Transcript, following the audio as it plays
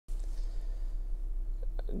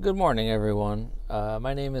Good morning, everyone.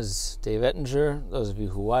 My name is Dave Ettinger. Those of you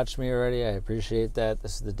who watched me already, I appreciate that.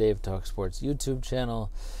 This is the Dave Talk Sports YouTube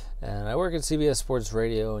channel, and I work at CBS Sports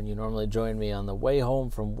Radio, and you normally join me on the way home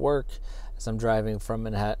from work as I'm driving from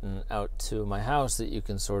Manhattan out to my house that you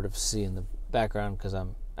can sort of see in the background because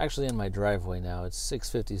I'm actually in my driveway now. It's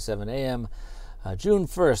 6:57 a.m., June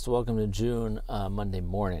 1st. Welcome to June, Monday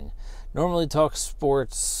morning. Normally talk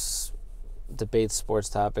sports, debate sports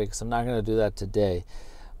topics. I'm not going to do that today.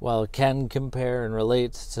 While it can compare and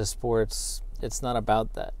relate to sports, it's not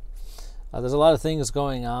about that. There's a lot of things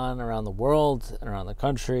going on around the world and around the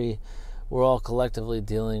country. We're all collectively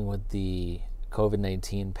dealing with the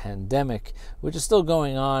COVID-19 pandemic, which is still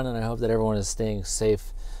going on, and I hope that everyone is staying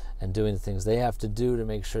safe and doing the things they have to do to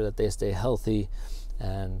make sure that they stay healthy,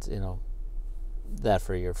 and that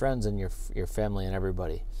for your friends and your family and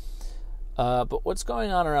everybody. But what's going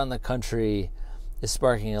on around the country is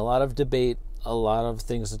sparking a lot of debate, a lot of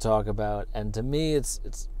things to talk about, and to me it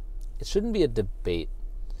shouldn't be a debate.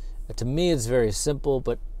 To me it's very simple,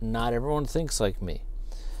 but not everyone thinks like me.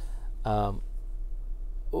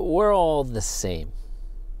 We're all the same,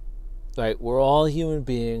 right? We're all human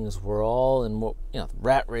beings. We're all in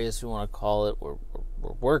rat race, we want to call it. We're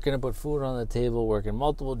working to put food on the table, working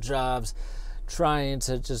multiple jobs, trying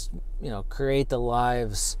to just create the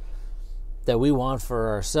lives that we want for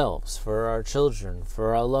ourselves, for our children,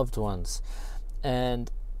 for our loved ones. And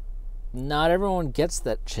not everyone gets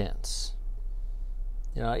that chance.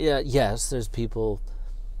 Yes, there's people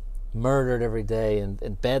murdered every day,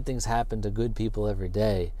 and bad things happen to good people every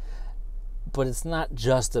day. But it's not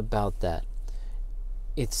just about that.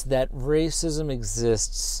 It's that racism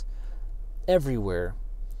exists everywhere,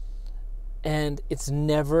 and it's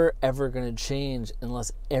never, ever going to change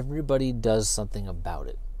unless everybody does something about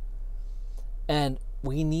it. And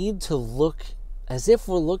we need to look as if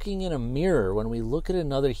we're looking in a mirror when we look at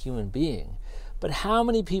another human being. But how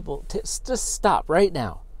many people, just stop right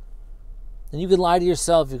now. And you can lie to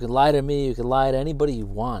yourself, you can lie to me, you can lie to anybody you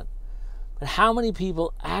want. But how many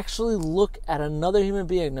people actually look at another human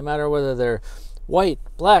being, no matter whether they're white,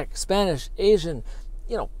 black, Spanish, Asian,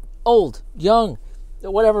 old, young,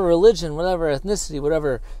 whatever religion, whatever ethnicity,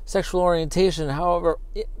 whatever sexual orientation,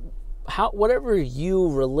 whatever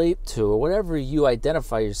you relate to or whatever you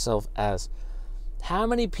identify yourself as, how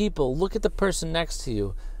many people look at the person next to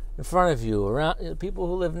you, in front of you, around people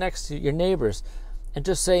who live next to you, your neighbors, and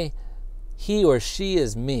just say, he or she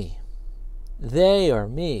is me. They are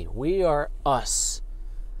me. We are us.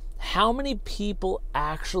 How many people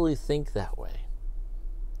actually think that way?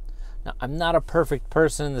 Now, I'm not a perfect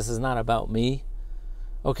person. This is not about me.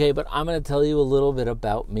 Okay, but I'm going to tell you a little bit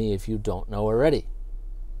about me if you don't know already.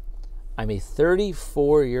 I'm a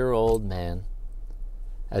 34-year-old man.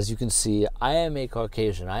 As you can see, I am a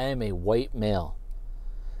Caucasian. I am a white male.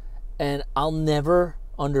 And I'll never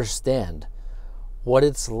understand what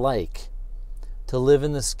it's like to live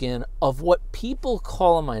in the skin of what people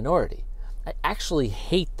call a minority. I actually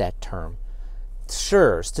hate that term.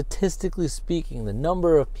 Sure, statistically speaking, the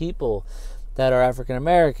number of people that are African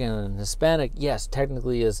American and Hispanic, yes,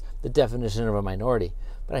 technically is the definition of a minority.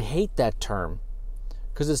 But I hate that term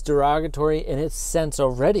because it's derogatory in its sense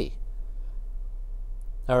already.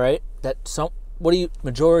 All right?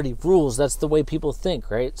 Majority rules, that's the way people think,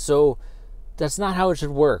 right? So that's not how it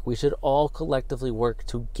should work. We should all collectively work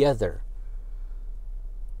together.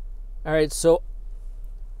 All right, so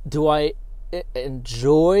do I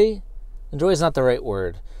enjoy is not the right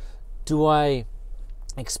word. Do I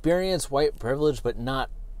experience white privilege but not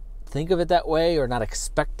think of it that way or not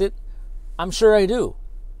expect it? I'm sure I do.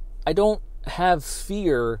 I don't have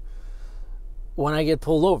fear when I get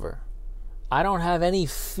pulled over. I don't have any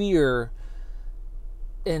fear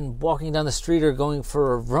in walking down the street or going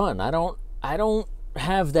for a run. I don't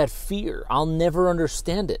have that fear. I'll never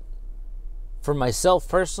understand it. For myself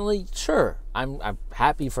personally, sure, I'm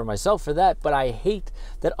happy for myself for that, but I hate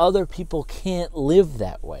that other people can't live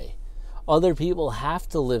that way. Other people have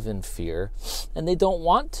to live in fear, and they don't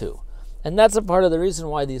want to. And that's a part of the reason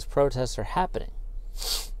why these protests are happening.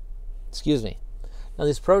 Excuse me. Now,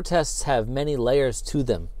 these protests have many layers to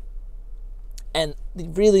them. And the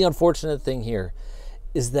really unfortunate thing here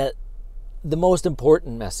is that the most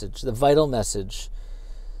important message, the vital message,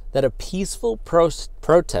 that a peaceful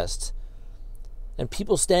protest and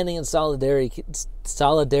people standing in solidarity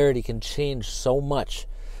can change so much.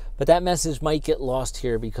 But that message might get lost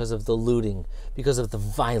here because of the looting, because of the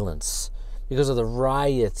violence, because of the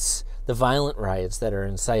riots, the violent riots that are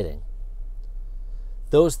inciting.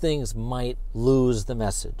 Those things might lose the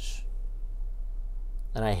message.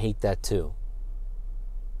 And I hate that too.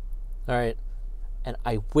 All right. And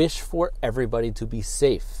I wish for everybody to be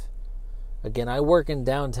safe. Again, I work in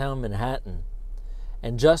downtown Manhattan,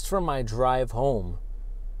 and just from my drive home,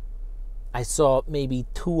 I saw maybe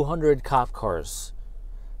 200 cop cars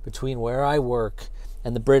between where I work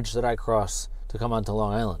and the bridge that I cross to come onto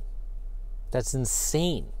Long Island. That's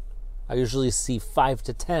insane. I usually see 5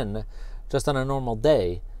 to 10 just on a normal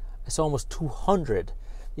day. I saw almost 200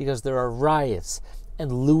 because there are riots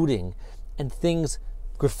and looting and things,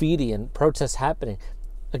 graffiti and protests happening.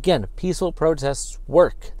 Again, peaceful protests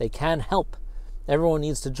work. They can help. Everyone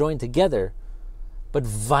needs to join together. But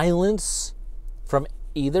violence from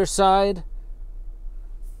either side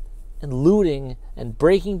and looting and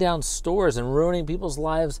breaking down stores and ruining people's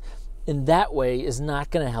lives in that way is not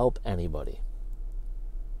going to help anybody.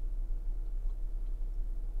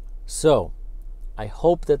 So, I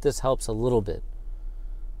hope that this helps a little bit.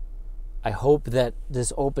 I hope that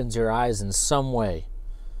this opens your eyes in some way.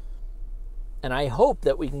 And I hope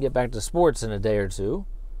that we can get back to sports in a day or two.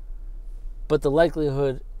 But the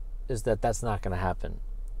likelihood is that that's not going to happen.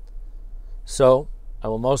 So, I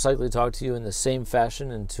will most likely talk to you in the same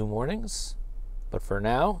fashion in 2 mornings. But for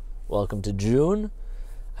now, welcome to June.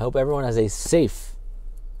 I hope everyone has a safe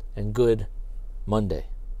and good Monday.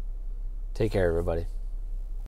 Take care, everybody.